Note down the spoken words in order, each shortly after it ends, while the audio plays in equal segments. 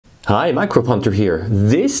Hi, Microbehunter here.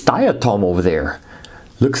 This diatom over there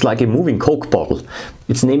looks like a moving Coke bottle.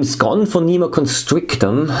 Its name is Gomphonema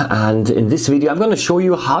constrictum, and in this video I'm going to show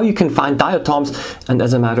you how you can find diatoms. And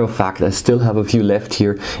as a matter of fact, I still have a few left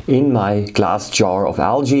here in my glass jar of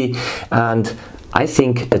algae, and I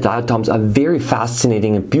think the diatoms are very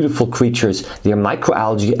fascinating and beautiful creatures. They are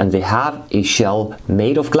microalgae and they have a shell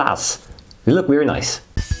made of glass. They look very nice.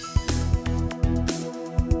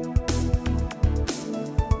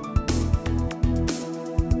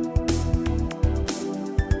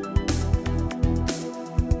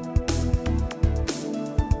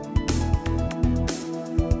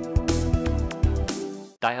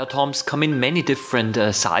 Diatoms come in many different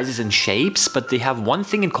sizes and shapes, but they have one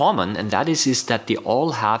thing in common, and that is that they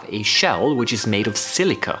all have a shell which is made of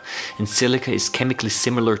silica, and silica is chemically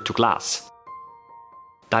similar to glass.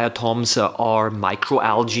 Diatoms are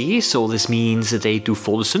microalgae, so this means that they do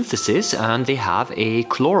photosynthesis and they have a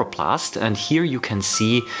chloroplast, and here you can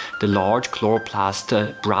see the large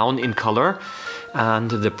chloroplast brown in color,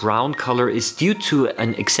 and the brown color is due to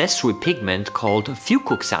an accessory pigment called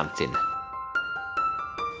fucoxanthin.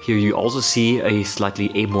 Here you also see a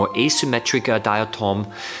slightly more asymmetric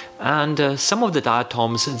diatom, and some of the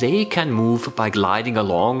diatoms, they can move by gliding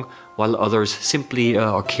along, while others simply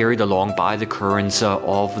are carried along by the currents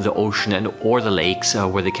of the ocean or the lakes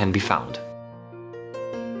where they can be found.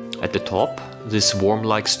 At the top, this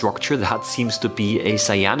worm-like structure, that seems to be a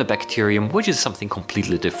Cyanobacterium, which is something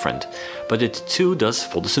completely different, but it too does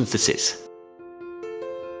photosynthesis.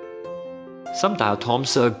 Some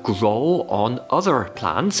diatoms grow on other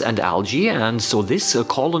plants and algae, and so this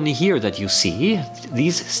colony here that you see,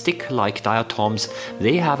 these stick-like diatoms,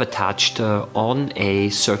 they have attached on a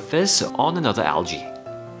surface on another algae.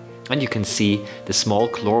 And you can see the small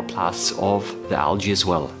chloroplasts of the algae as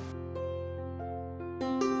well.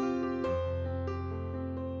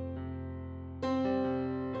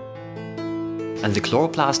 And the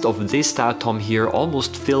chloroplast of this diatom here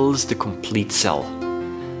almost fills the complete cell.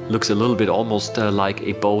 Looks a little bit almost like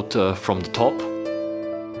a boat from the top.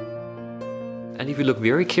 And if you look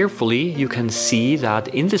very carefully, you can see that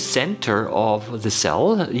in the center of the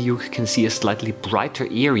cell, you can see a slightly brighter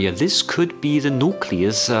area. This could be the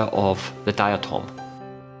nucleus of the diatom.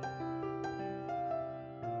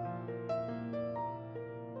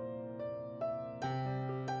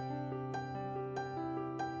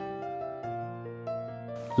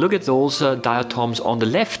 Look at those diatoms on the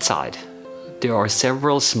left side. There are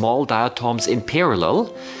several small diatoms in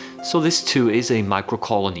parallel, so this too is a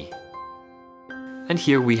microcolony. And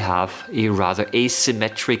here we have a rather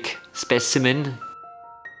asymmetric specimen.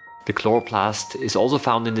 The chloroplast is also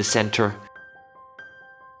found in the center,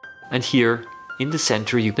 and here in the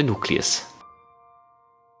center you have the nucleus.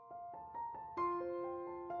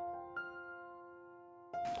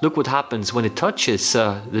 Look what happens when it touches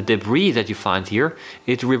the debris that you find here.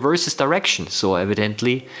 It reverses direction, so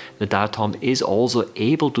evidently the diatom is also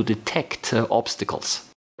able to detect obstacles.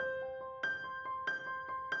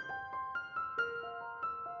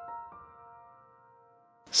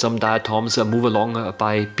 Some diatoms move along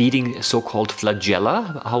by beating so-called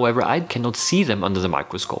flagella, however I cannot see them under the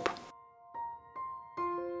microscope.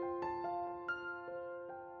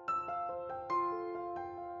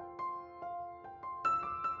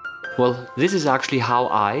 Well, this is actually how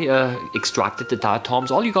I extracted the diatoms.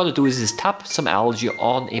 All you gotta do is tap some algae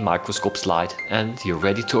on a microscope slide and you're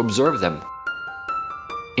ready to observe them.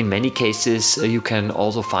 In many cases you can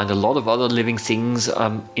also find a lot of other living things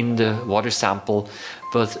in the water sample,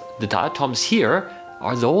 but the diatoms here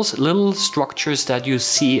are those little structures that you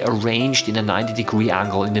see arranged in a 90-degree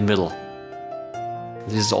angle in the middle.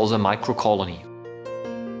 This is also a microcolony.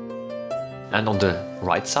 And on the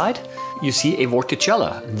right side, you see a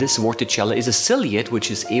vorticella. This vorticella is a ciliate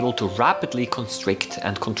which is able to rapidly constrict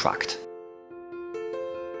and contract.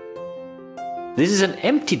 This is an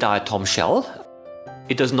empty diatom shell.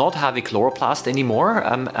 It does not have a chloroplast anymore,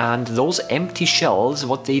 and those empty shells,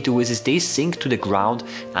 what they do is they sink to the ground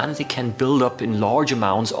and they can build up in large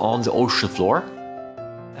amounts on the ocean floor.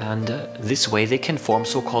 And this way they can form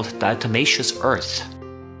so-called diatomaceous earth.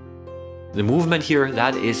 The movement here,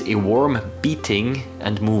 that is a worm beating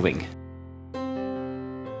and moving.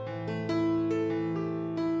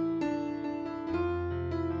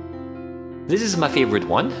 This is my favorite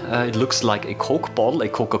one. It looks like a Coke bottle, a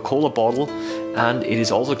Coca-Cola bottle, and it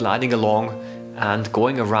is also gliding along and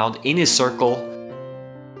going around in a circle.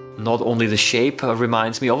 Not only the shape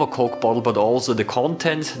reminds me of a Coke bottle, but also the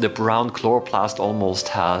content. The brown chloroplast almost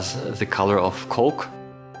has the color of Coke.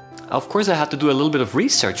 Of course, I had to do a little bit of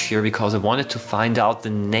research here because I wanted to find out the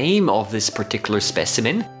name of this particular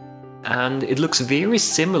specimen. And it looks very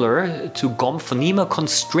similar to Gomphonema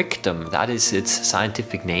constrictum, that is its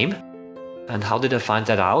scientific name. And how did I find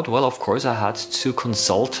that out? Well, of course I had to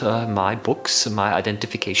consult my books, my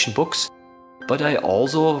identification books. But I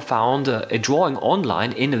also found a drawing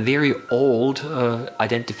online in a very old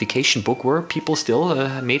identification book where people still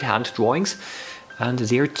made hand drawings. And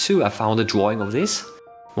there too I found a drawing of this.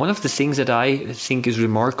 One of the things that I think is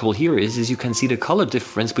remarkable here is you can see the color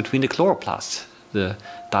difference between the chloroplasts. The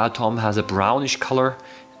diatom has a brownish color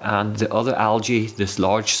and the other algae, this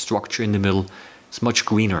large structure in the middle, is much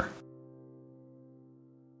greener.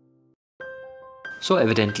 So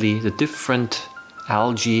evidently the different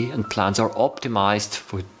algae and plants are optimized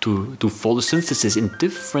to do photosynthesis in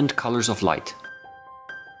different colors of light.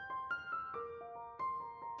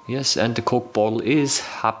 Yes, and the Coke bottle is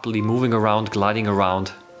happily moving around, gliding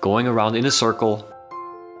around, going around in a circle,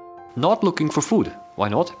 not looking for food. Why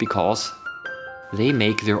not? Because they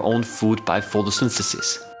make their own food by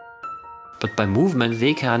photosynthesis. But by movement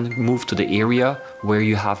they can move to the area where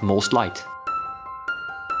you have most light.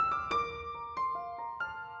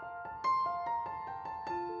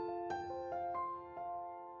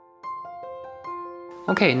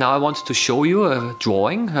 Okay, now I want to show you a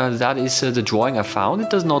drawing. That is the drawing I found. It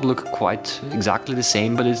does not look quite exactly the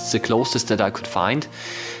same, but it's the closest that I could find.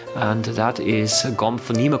 And that is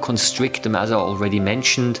Gomphonema constrictum, as I already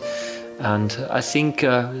mentioned. And I think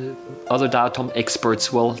other diatom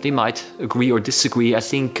experts, well, they might agree or disagree. I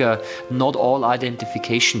think not all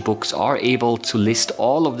identification books are able to list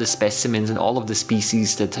all of the specimens and all of the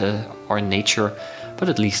species that are in nature, but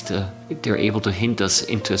at least they're able to hint us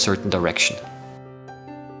into a certain direction.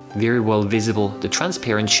 Very well visible, the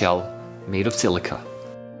transparent shell made of silica.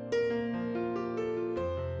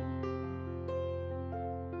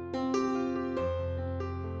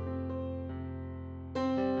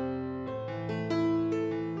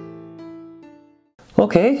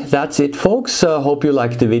 Okay, that's it folks. Hope you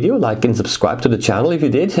liked the video. Like and subscribe to the channel if you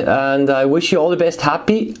did. And I wish you all the best.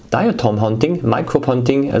 Happy diatom hunting, microbe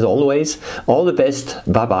hunting as always. All the best.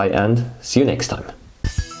 Bye bye and see you next time.